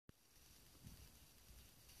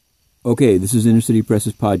Okay, this is Inner City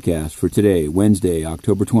Press's podcast for today, Wednesday,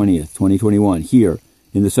 October 20th, 2021, here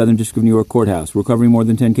in the Southern District of New York Courthouse. We're covering more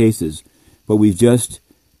than 10 cases, but we've just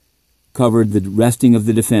covered the resting of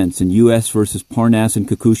the defense in U.S. versus Parnas and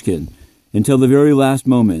Kukushkin. Until the very last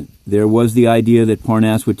moment, there was the idea that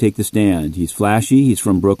Parnas would take the stand. He's flashy, he's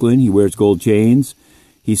from Brooklyn, he wears gold chains,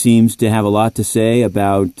 he seems to have a lot to say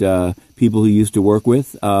about people he used to work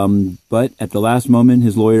with, but at the last moment,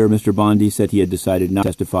 his lawyer, Mr. Bondi, said he had decided not to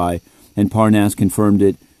testify, and Parnas confirmed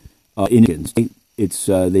it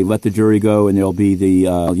they let the jury go, and there'll be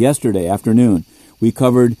yesterday afternoon, we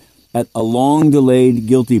covered a long-delayed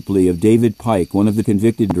guilty plea of David Pike, one of the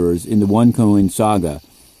convicted jurors in the OneCoin saga.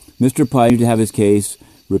 Mr. Pike to have his case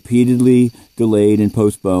repeatedly delayed and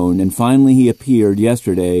postponed, and finally he appeared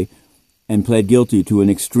yesterday and pled guilty to an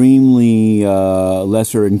extremely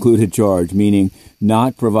lesser included charge, meaning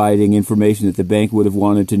not providing information that the bank would have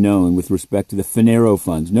wanted to know with respect to the Finaro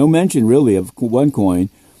funds. No mention, really, of OneCoin.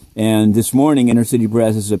 And this morning, Inner City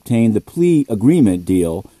Press has obtained the plea agreement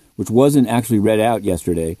deal, which wasn't actually read out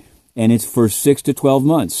yesterday, and it's for 6 to 12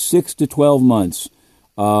 months. 6 to 12 months.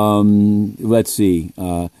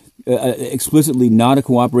 Explicitly not a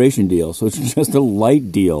cooperation deal, so it's just a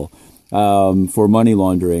light deal. For money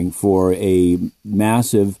laundering for a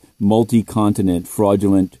massive multi-continent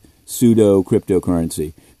fraudulent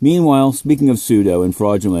pseudo-cryptocurrency. Meanwhile, speaking of pseudo and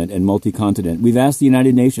fraudulent and multi-continent, we've asked the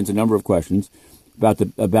United Nations a number of questions about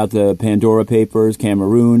the Pandora Papers,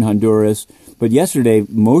 Cameroon, Honduras. But yesterday,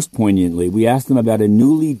 most poignantly, we asked them about a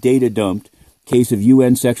newly data-dumped case of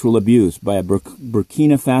UN sexual abuse by a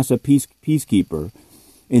Burkina Faso peacekeeper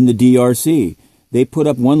in the DRC. They put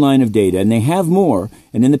up one line of data, and they have more.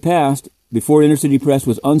 And in the past, before Inner City Press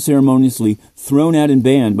was unceremoniously thrown out and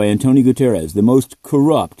banned by Antonio Guterres, the most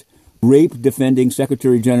corrupt, rape-defending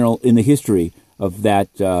Secretary General in the history of that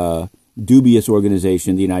dubious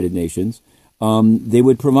organization, the United Nations, they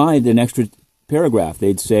would provide an extra paragraph.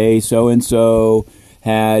 They'd say so-and-so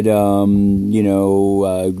had,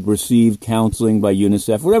 received counseling by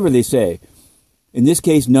UNICEF, whatever they say. In this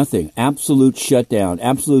case, nothing. Absolute shutdown,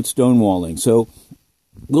 absolute stonewalling. So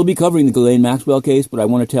we'll be covering the Ghislaine Maxwell case, but I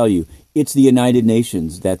want to tell you, it's the United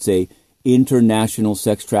Nations that's a international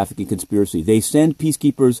sex trafficking conspiracy. They send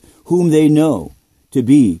peacekeepers whom they know to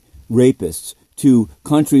be rapists to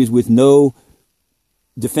countries with no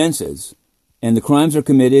defenses, and the crimes are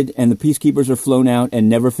committed, and the peacekeepers are flown out and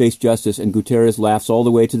never face justice, and Guterres laughs all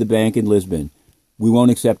the way to the bank in Lisbon. We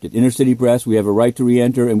won't accept it. Inner City Press, we have a right to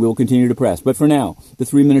re-enter, and we will continue to press. But for now, the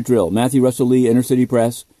 3-minute drill. Matthew Russell Lee, Inner City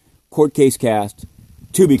Press, Court Case Cast,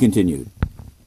 to be continued.